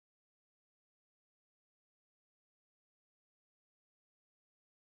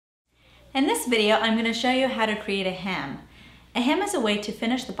In this video, I'm going to show you how to create a hem. A hem is a way to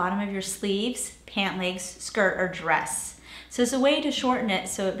finish the bottom of your sleeves, pant legs, skirt, or dress. So it's a way to shorten it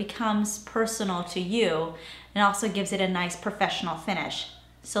so it becomes personal to you and also gives it a nice professional finish.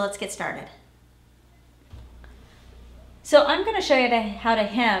 So let's get started. So I'm going to show you how to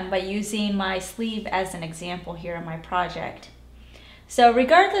hem by using my sleeve as an example here in my project. So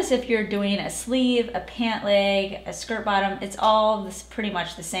regardless if you're doing a sleeve, a pant leg, a skirt bottom, it's all pretty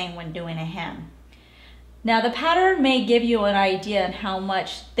much the same when doing a hem. Now the pattern may give you an idea on how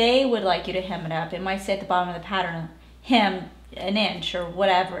much they would like you to hem it up. It might say at the bottom of the pattern, hem an inch or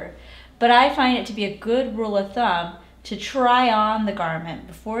whatever. But I find it to be a good rule of thumb to try on the garment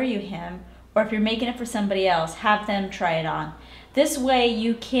before you hem, or if you're making it for somebody else, have them try it on. This way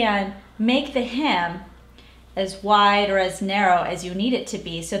you can make the hem as wide or as narrow as you need it to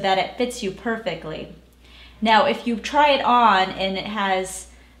be so that it fits you perfectly. Now if you try it on and it has,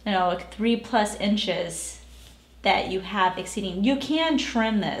 like 3+ inches that you have exceeding, you can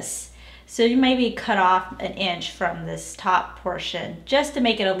trim this. So you maybe cut off an inch from this top portion just to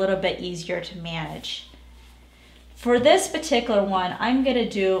make it a little bit easier to manage. For this particular one, I'm going to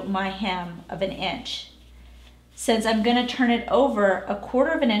do my hem of an inch. Since I'm going to turn it over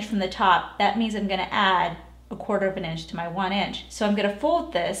 1/4 of an inch from the top, that means I'm going to add 1/4 of an inch to my 1 inch. So I'm going to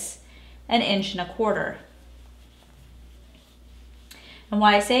fold this 1 1/4 inches. And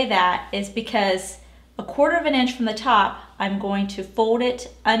why I say that is because 1/4 of an inch from the top, I'm going to fold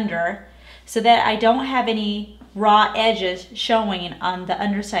it under so that I don't have any raw edges showing on the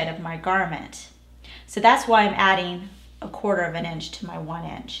underside of my garment. So that's why I'm adding 1/4 of an inch to my 1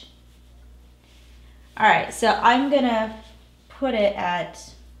 inch. All right, so I'm gonna put it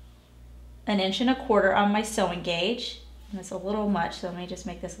at 1 1/4 inches on my sewing gauge. And it's a little much, so let me just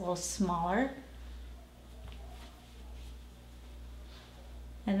make this a little smaller.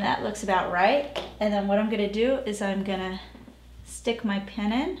 And that looks about right. And then what I'm gonna do is I'm gonna stick my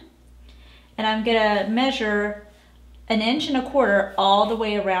pin in, and I'm gonna measure 1 1/4 inches all the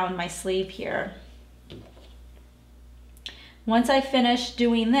way around my sleeve here. Once I finish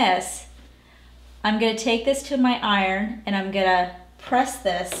doing this, I'm gonna take this to my iron and I'm gonna press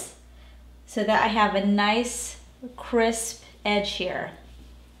this so that I have a nice crisp edge here.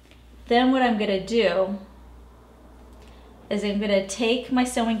 Then what I'm gonna do is I'm gonna take my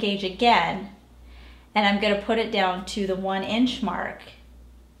sewing gauge again and I'm gonna put it down to the 1 inch mark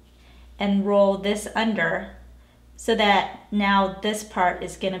and roll this under so that now this part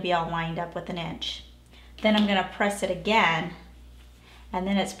is gonna be all lined up with 1 inch. Then I'm gonna press it again and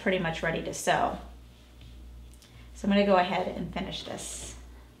then it's pretty much ready to sew. So I'm gonna go ahead and finish this.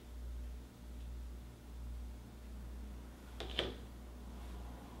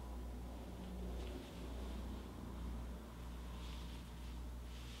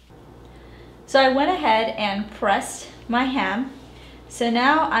 So I went ahead and pressed my hem. So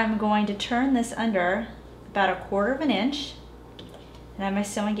now I'm going to turn this under about 1/4 of an inch. And I have my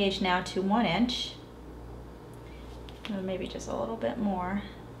sewing gauge now to 1 inch. Or maybe just a little bit more.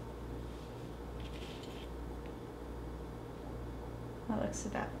 That looks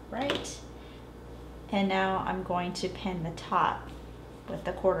about right. And now I'm going to pin the top with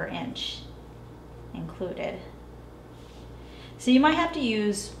the 1/4 inch included. So you might have to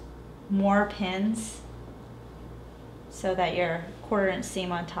use more pins so that your 1/4 inch seam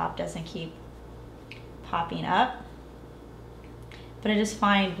on top doesn't keep popping up. But I just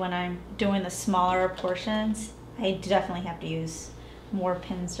find when I'm doing the smaller portions, I definitely have to use more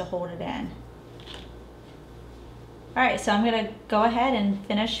pins to hold it in. All right, so I'm gonna go ahead and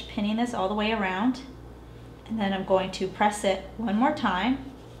finish pinning this all the way around. And then I'm going to press it one more time,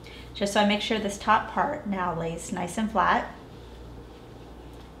 just so I make sure this top part now lays nice and flat.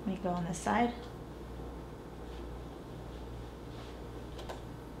 Let me go on this side.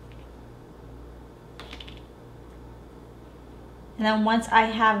 And then once I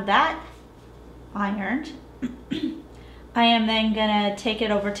have that ironed, I am then gonna take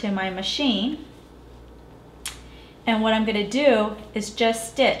it over to my machine. And what I'm gonna do is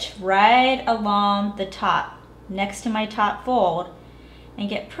just stitch right along the top, next to my top fold, and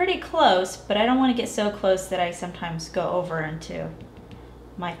get pretty close, but I don't wanna get so close that I sometimes go over into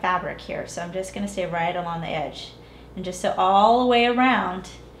my fabric here. So I'm just gonna stay right along the edge and just sew all the way around,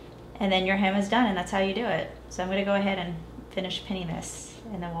 and then your hem is done, and that's how you do it. So I'm gonna go ahead and finish pinning this,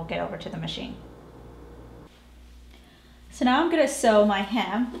 and then we'll get over to the machine. So now I'm gonna sew my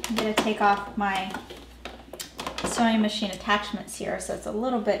hem. I'm gonna take off my sewing machine attachments here so it's a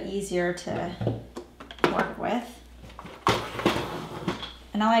little bit easier to work with.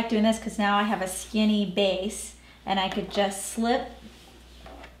 And I like doing this because now I have a skinny base and I could just slip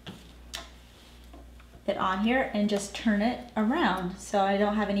it on here and just turn it around so I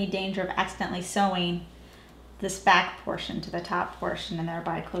don't have any danger of accidentally sewing this back portion to the top portion and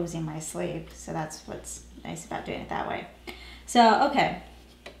thereby closing my sleeve. So that's what's nice about doing it that way. So, okay,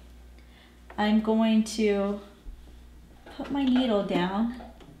 I'm going to put my needle down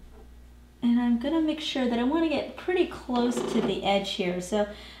and I'm gonna make sure that I wanna get pretty close to the edge here. So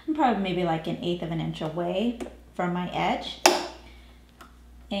I'm probably maybe like 1/8 of an inch away from my edge.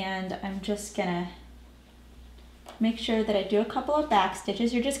 And I'm just gonna make sure that I do a couple of back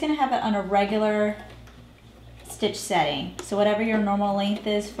stitches. You're just gonna have it on a regular stitch setting. So whatever your normal length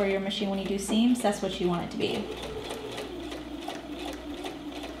is for your machine when you do seams, that's what you want it to be.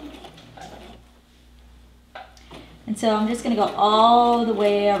 And so I'm just gonna go all the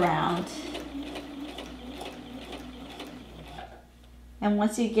way around. And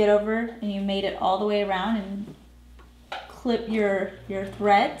once you get over and you made it all the way around and clip your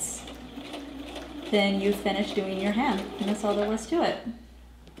threads, then you finish doing your hem. And that's all there was to it.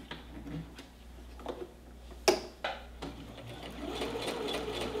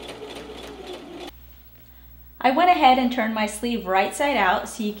 I went ahead and turned my sleeve right side out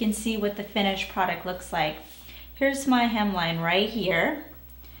so you can see what the finished product looks like. Here's my hemline right here.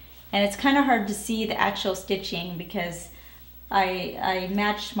 And it's kind of hard to see the actual stitching because I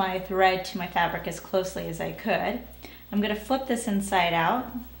matched my thread to my fabric as closely as I could. I'm going to flip this inside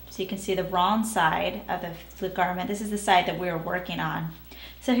out so you can see the wrong side of the garment. This is the side that we were working on.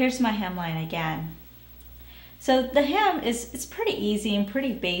 So here's my hemline again. So the hem it's pretty easy and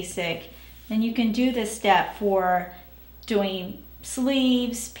pretty basic, and you can do this step for doing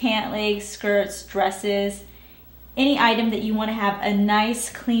sleeves, pant legs, skirts, dresses, any item that you want to have a nice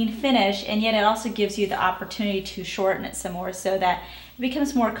clean finish, and yet it also gives you the opportunity to shorten it some more so that it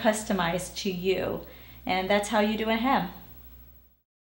becomes more customized to you. And that's how you do a hem.